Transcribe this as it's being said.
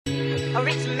a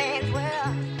rich man's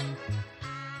world.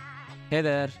 Hey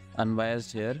there,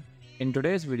 Unbiased here. In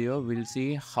today's video, we'll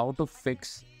see how to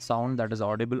fix sound that is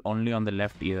audible only on the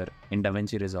left ear in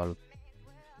Davinci Resolve.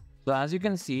 So as you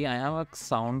can see, I have a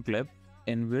sound clip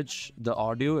in which the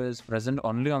audio is present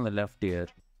only on the left ear.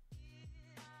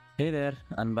 Hey there,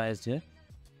 Unbiased here.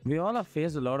 We all have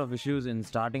faced a lot of issues in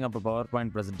starting up a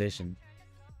PowerPoint presentation.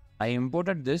 I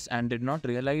imported this and did not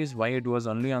realize why it was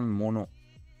only on mono.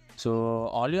 So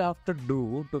all you have to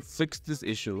do to fix this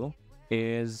issue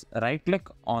is right click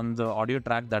on the audio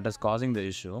track that is causing the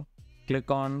issue,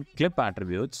 click on clip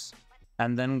attributes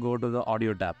and then go to the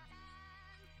audio tab.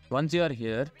 Once you are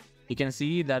here, you can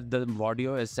see that the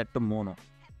audio is set to mono.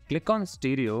 Click on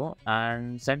stereo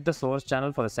and set the source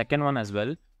channel for the second one as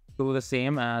well to the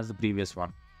same as the previous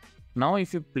one. Now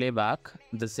if you play back,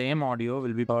 the same audio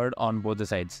will be heard on both the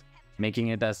sides, making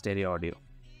it a stereo audio.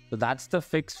 So that's the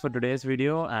fix for today's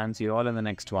video, and see you all in the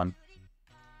next one.